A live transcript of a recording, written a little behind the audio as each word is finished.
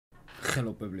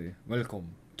Hello public, welcome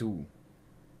to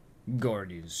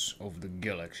Guardians of the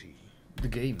Galaxy, the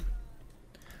game.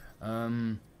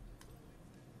 I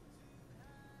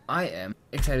am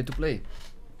excited to play.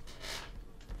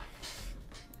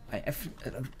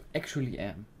 Actually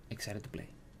am excited to play.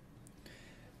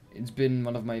 It's been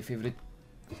one of my favorite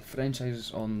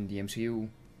franchises on the MCU,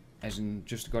 as in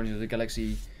just Guardians of the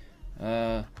Galaxy.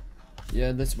 Yeah,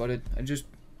 that's about it. I just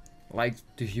liked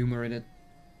the humor in it.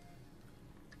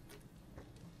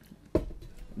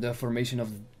 The formation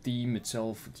of the team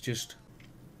itself, it's just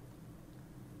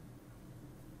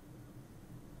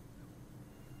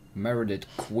Meredith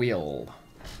Quill.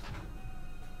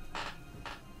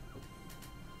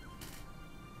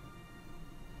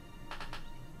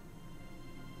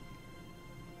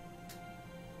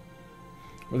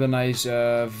 With a nice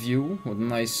view, with a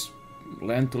nice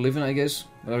land to live in, I guess.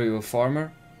 Are you a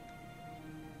farmer?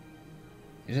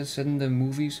 Is that said in the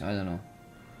movies? I don't know.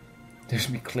 There's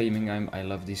me claiming I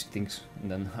love these things, and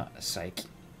then psych.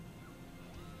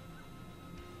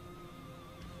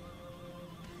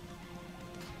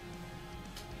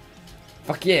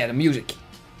 Fuck yeah, the music.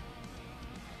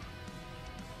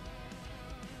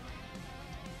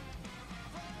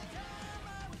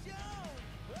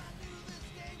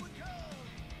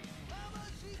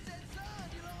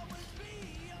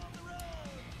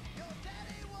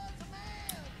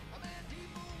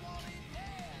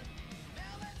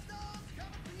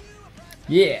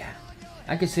 Yeah,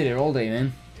 I can sit here all day,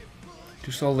 man.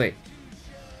 Just all day.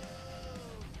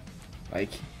 Like,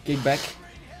 kick back.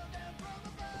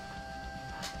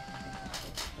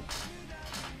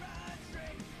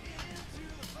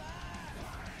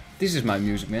 This is my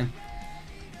music, man.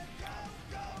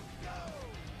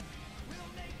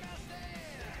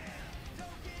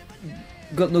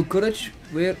 Got no courage?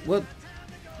 Where? What?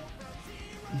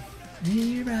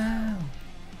 Hero.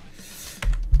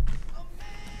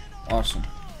 Awesome.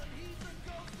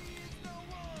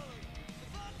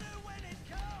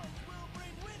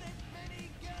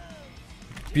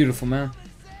 Beautiful, man.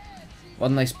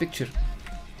 What a nice picture.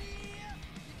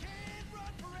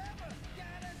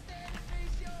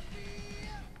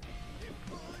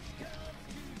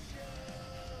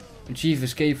 Achieve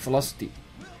escape velocity.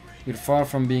 We're far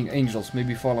from being angels,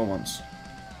 maybe fallen ones.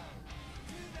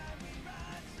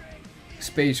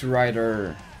 Space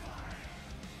Rider.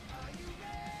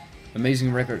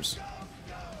 Amazing records.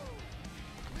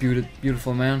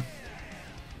 Beautiful, man.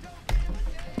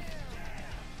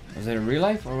 Was that in real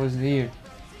life or was it here?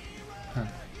 Huh.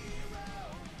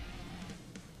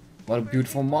 What a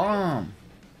beautiful mom.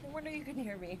 No wonder you couldn't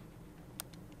hear me.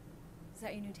 Is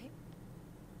that your new tape?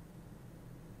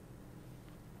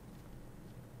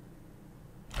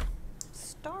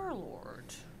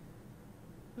 Star-Lord.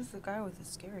 Who's the guy with the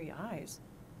scary eyes?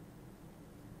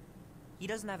 He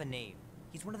doesn't have a name.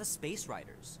 He's one of the Space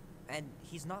Riders. And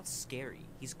he's not scary.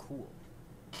 He's cool.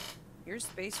 Your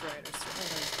Space Rider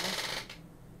certainly.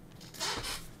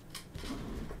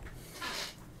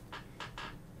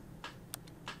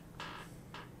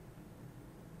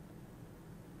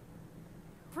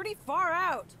 Pretty far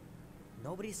out.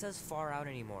 Nobody says far out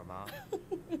anymore, Ma.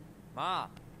 Ma!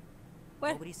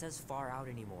 What? Nobody says far out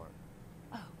anymore.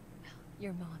 Oh, well,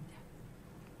 your mom there.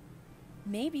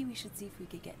 Maybe we should see if we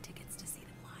could get tickets to see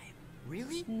them live.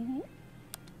 Really? Mm-hmm.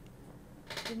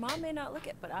 Your mom may not look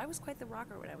it, but I was quite the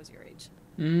rocker when I was your age.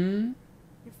 Hmm?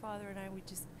 Your father and I would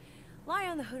just lie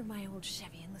on the hood of my old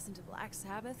Chevy and listen to Black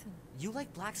Sabbath. And You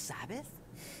like Black Sabbath?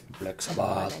 Black like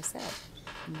Sabbath. I said,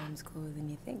 mom's cooler than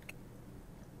you think.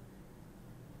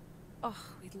 Oh,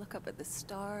 we'd look up at the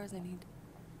stars and he'd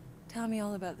tell me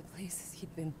all about the places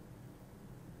he'd been.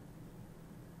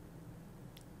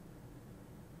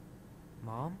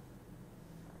 Mom?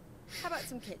 How about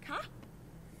some cake, huh?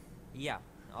 Yeah,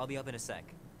 I'll be up in a sec.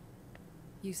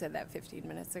 You said that 15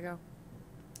 minutes ago.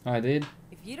 I did.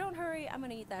 If you don't hurry, I'm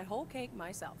gonna eat that whole cake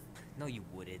myself. No, you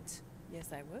wouldn't. Yes,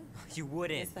 I would. You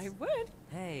wouldn't. Yes, I would.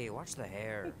 Hey, watch the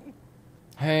hair.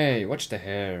 Hey, watch the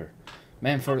hair.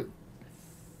 Man, for...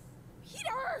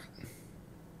 Peter!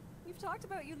 We've talked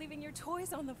about you leaving your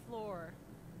toys on the floor.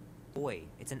 Boy,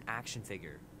 it's an action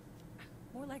figure.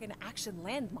 More like an action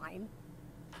landmine.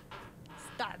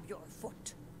 Stab your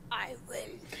foot. I will.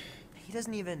 He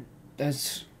doesn't even...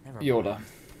 That's Never mind. Yoda.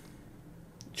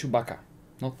 Chewbacca,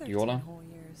 not 13 Yoda. whole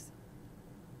years.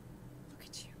 Look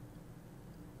at you.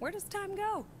 Where does time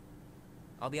go?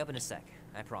 I'll be up in a sec,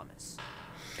 I promise.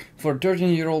 For a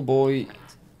 13-year-old boy,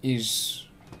 is...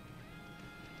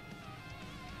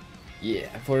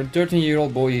 Yeah, for a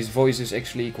 13-year-old boy, his voice is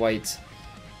actually quite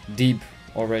deep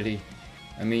already.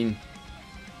 I mean,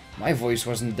 my voice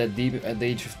wasn't that deep at the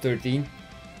age of 13.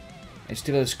 I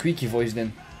still have a squeaky voice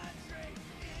then.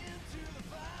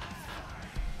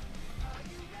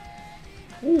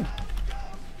 Ooh.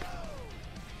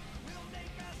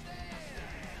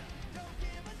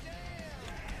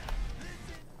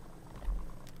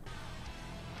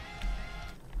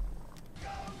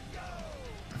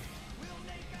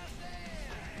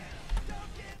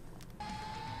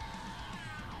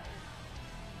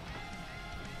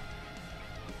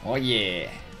 Oh yeah.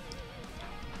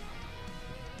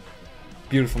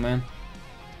 Beautiful, man.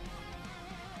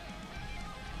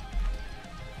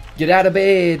 Get out of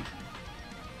bed.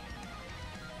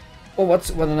 Oh, what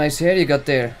a nice hair you got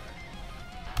there.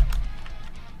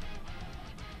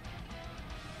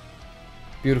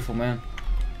 Beautiful, man.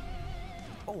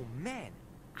 Oh man,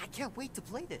 I can't wait to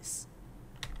play this.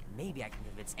 Maybe I can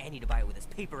convince Annie to buy it with his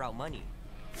paper route money.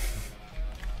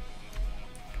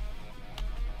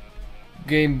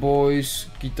 Game Boys,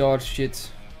 guitar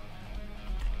shit.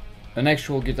 An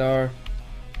actual guitar.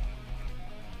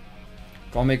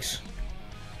 Comics.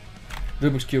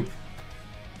 Rubik's Cube.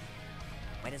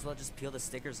 Might as well just peel the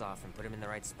stickers off and put them in the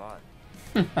right spot.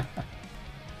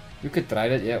 You could try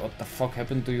that, yeah. What the fuck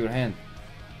happened to your hand?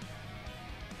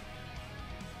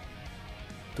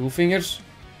 2 fingers?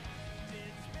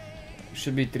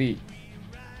 Should be 3.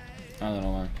 I don't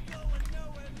know, man.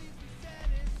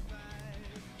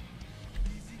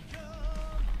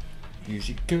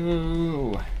 Music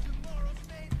go.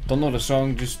 Don't know the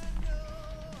song, just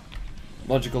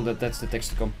logical that that's the text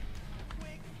to come.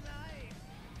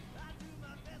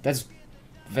 That's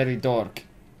very dark.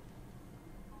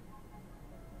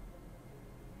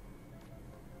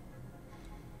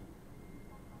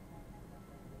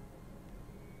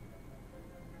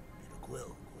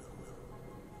 Quill,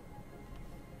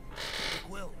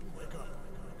 wake up.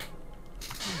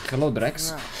 Hello,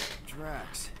 Drax.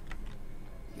 Drax,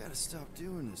 you gotta stop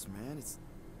doing this, man. It's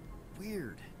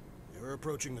weird. You're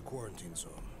approaching the quarantine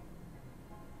zone.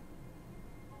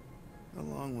 How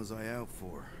long was I out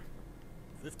for?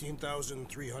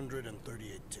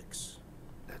 15,338 ticks.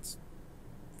 That's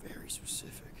very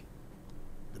specific.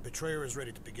 The betrayer is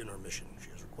ready to begin her mission.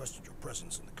 She has requested your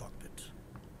presence in the cockpit.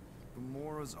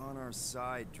 Gamora's on our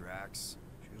side, Drax.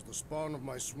 She is the spawn of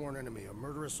my sworn enemy, a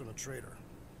murderess and a traitor.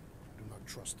 Do not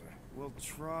trust her. We'll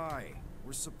try.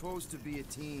 We're supposed to be a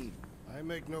team. I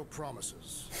make no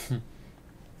promises.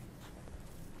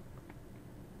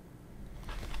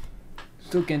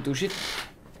 Still can't do shit.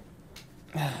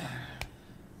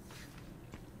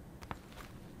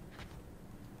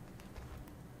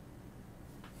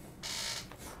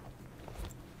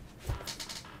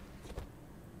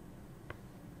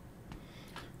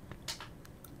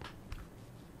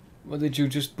 What did you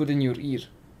just put in your ear?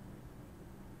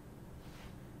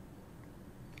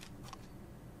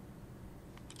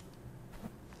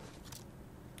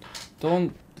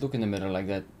 Don't look in the mirror like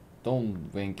that.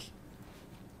 Don't wink.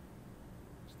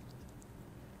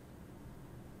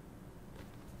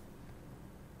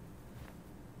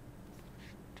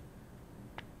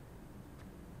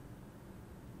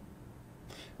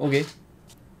 Okay.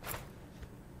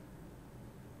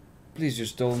 Please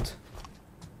just don't.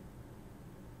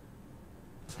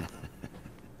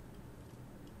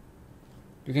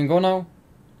 You can go now.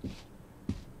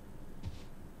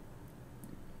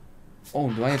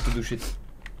 Oh, do I have to do shit?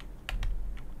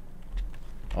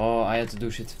 Oh, I had to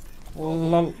do shit. Oh,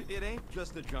 lol. It ain't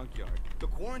just a junkyard. The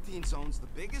quarantine zone's the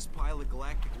biggest pile of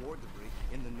galactic war debris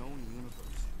in the known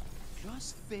universe.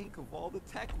 Just think of all the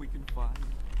tech we can find.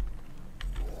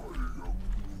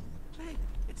 Hey,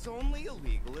 it's only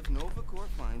illegal if Nova Corps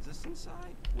finds us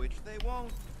inside, which they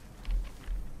won't.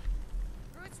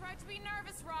 Groot's right to be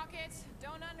nervous, Rocket.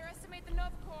 Don't underestimate the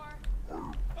Nova Corps.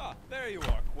 Ah, there you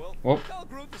are, Quill. Oh. Tell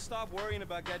Groot to stop worrying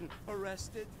about getting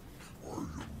arrested.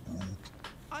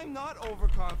 I'm not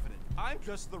overconfident. I'm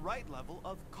just the right level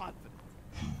of confident.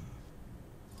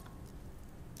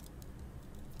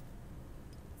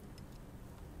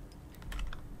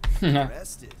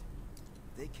 Arrested.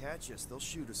 They catch us, they'll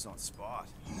shoot us on spot.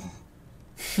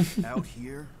 Out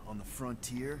here, on the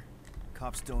frontier,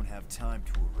 cops don't have time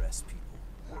to arrest people.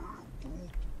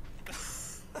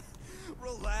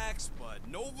 Relax, bud.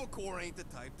 Nova Corps ain't the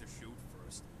type to shoot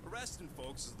first. Arresting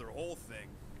folks is their whole thing.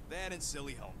 That and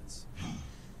silly helmets.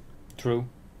 True.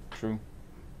 True.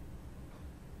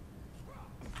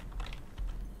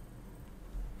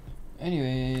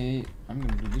 Anyway, I'm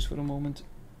gonna do this for a moment.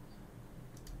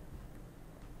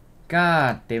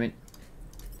 God damn it.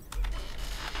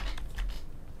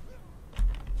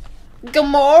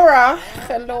 Gamora!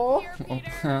 Hello! Here, Oh,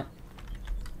 Peter.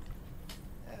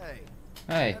 Hey,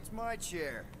 hey. that's my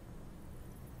chair.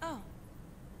 Oh,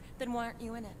 then why aren't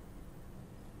you in it?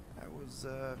 I was,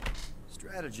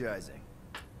 strategizing.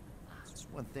 It's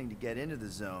one thing to get into the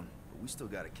zone, but we still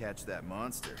gotta catch that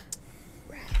monster.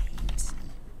 Right.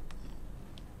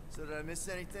 So did I miss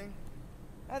anything?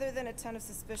 Other than a ton of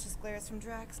suspicious glares from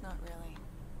Drax, not really.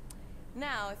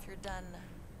 Now, if you're done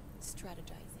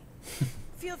strategizing,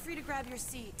 feel free to grab your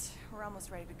seat. We're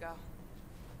almost ready to go.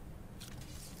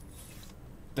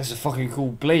 That's a fucking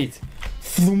cool blade.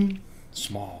 Vroom.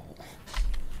 Small.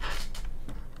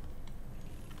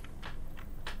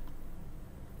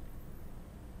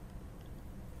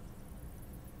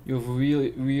 You have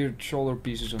really weird shoulder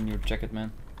pieces on your jacket,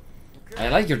 man. Okay, I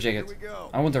like your here jacket. we go.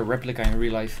 I want a replica in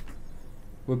real life.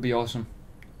 Would be awesome.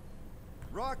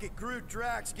 Rocket, Groot,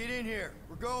 Drax, get in here.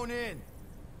 We're going in.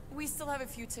 We still have a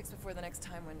few ticks before the next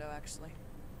time window, actually.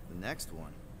 The next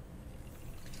one.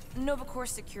 Nova Corps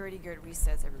security grid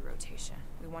resets every rotation.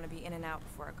 We want to be in and out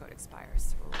before our code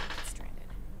expires, or we'll get stranded.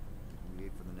 We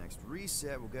wait for the next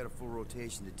reset, we'll get a full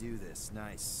rotation to do this.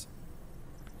 Nice.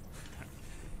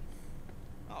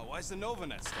 Oh, why's the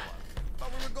Novanet still up?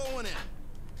 Thought we were going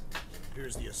in.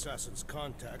 Here's the assassin's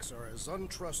contacts are as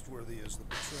untrustworthy as the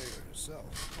betrayer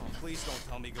herself. Oh, please don't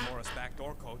tell me Gamora's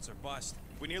backdoor codes are bust.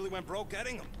 We nearly went broke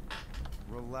getting them.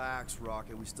 Relax,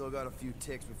 Rocket. We still got a few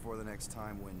ticks before the next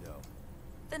time window.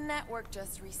 The network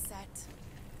just reset.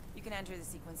 You can enter the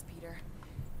sequence, Peter.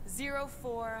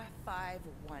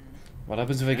 0451. What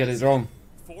happens if I get it wrong?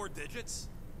 4 digits?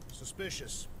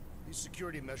 Suspicious. These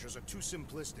security measures are too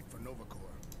simplistic for Nova Corps.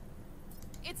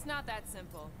 It's not that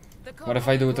simple. The What if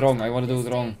I do it wrong? I want to do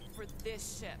it wrong. For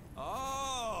this ship.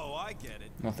 Oh, I get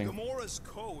it. Nothing. Gamora's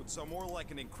codes are more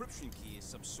like an encryption key of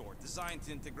some sort, designed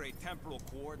to integrate temporal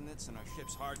coordinates and our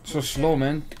ship's hard. So slow,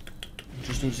 man.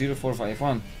 Just do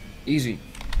 0451. Easy.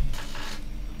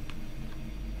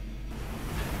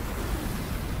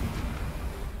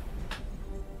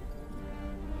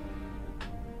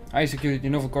 High security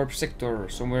Nova Corps sector,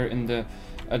 somewhere in the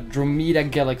Andromeda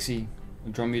galaxy.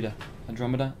 Andromeda. And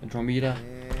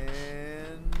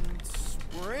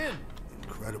we're in.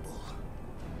 Incredible.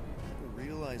 I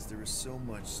realized there was so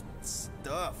much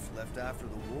stuff left after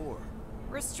the war.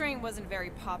 Restraint wasn't very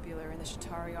popular in the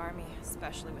Shatari army,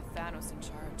 especially with Thanos in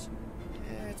charge.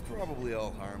 Yeah, it's probably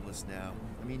all harmless now.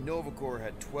 I mean, Nova Corps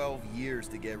had 12 years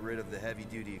to get rid of the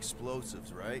heavy-duty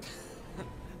explosives, right?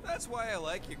 That's why I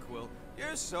like you, Quill.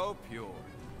 You're so pure.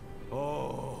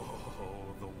 Oh,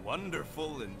 the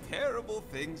wonderful and terrible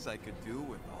things I could do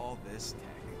with all this tech.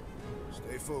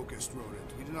 Stay focused,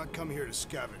 Rodent. We do not come here to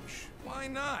scavenge. Why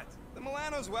not? The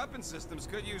Milano's weapon systems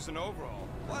could use an overhaul.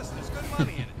 Plus, there's good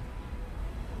money in it.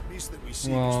 The piece that we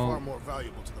seek is far more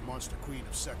valuable to the Monster Queen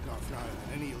of Seknarf 9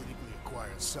 than any illegally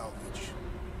acquired salvage.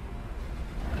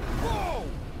 Whoa!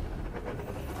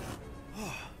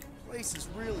 Place is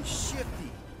really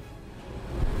shifty.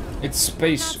 It's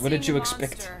space. Not What did seeing you the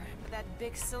expect? monster, but that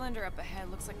big cylinder up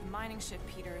ahead looks like the mining ship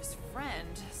Peter's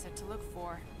friend said to look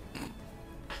for.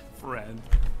 Friend.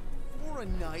 For a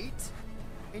night.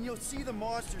 And you'll see the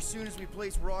monster as soon as we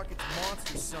place Rocket's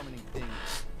monster summoning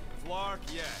things. Flark,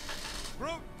 yeah.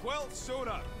 Groot, Quill, suit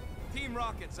up. Team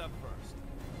Rocket's up first.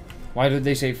 Why did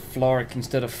they say Flark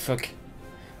instead of fuck?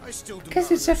 I still do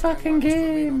 'Cause not it's a understand fucking why I was remain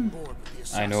on game. board with the I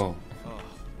assassin. know.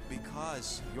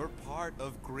 Because you're part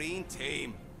of Green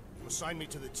Team. You assigned me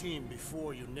to the team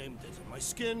before you named it. My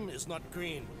skin is not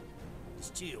green. It's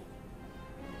teal.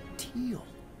 Teal.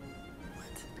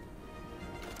 What?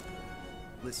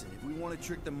 Listen, if we want to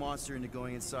trick the monster into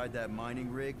going inside that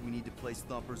mining rig, we need to place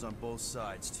thumpers on both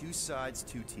sides. 2 sides,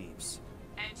 2 teams.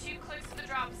 And 2 clicks to the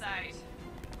drop site.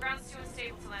 Ground's too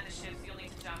unstable to land the ship, so you'll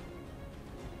need to jump.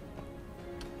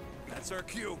 That's our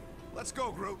cue. Let's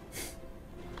go, Groot.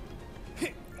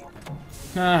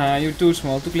 Haha, you're too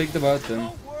small to click the button.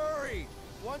 Don't worry!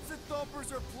 Once the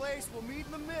thumpers are placed, we'll meet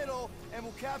in the middle, and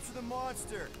we'll capture the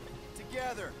monster.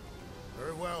 Together.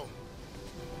 Very well.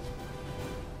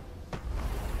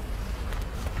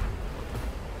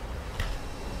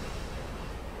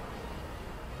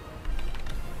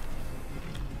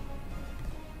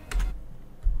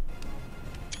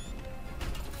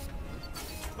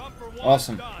 Thumper 1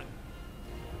 Awesome. done.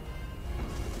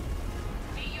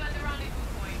 Meet you at the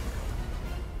rendezvous point.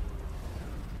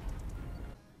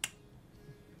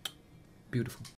 Beautiful.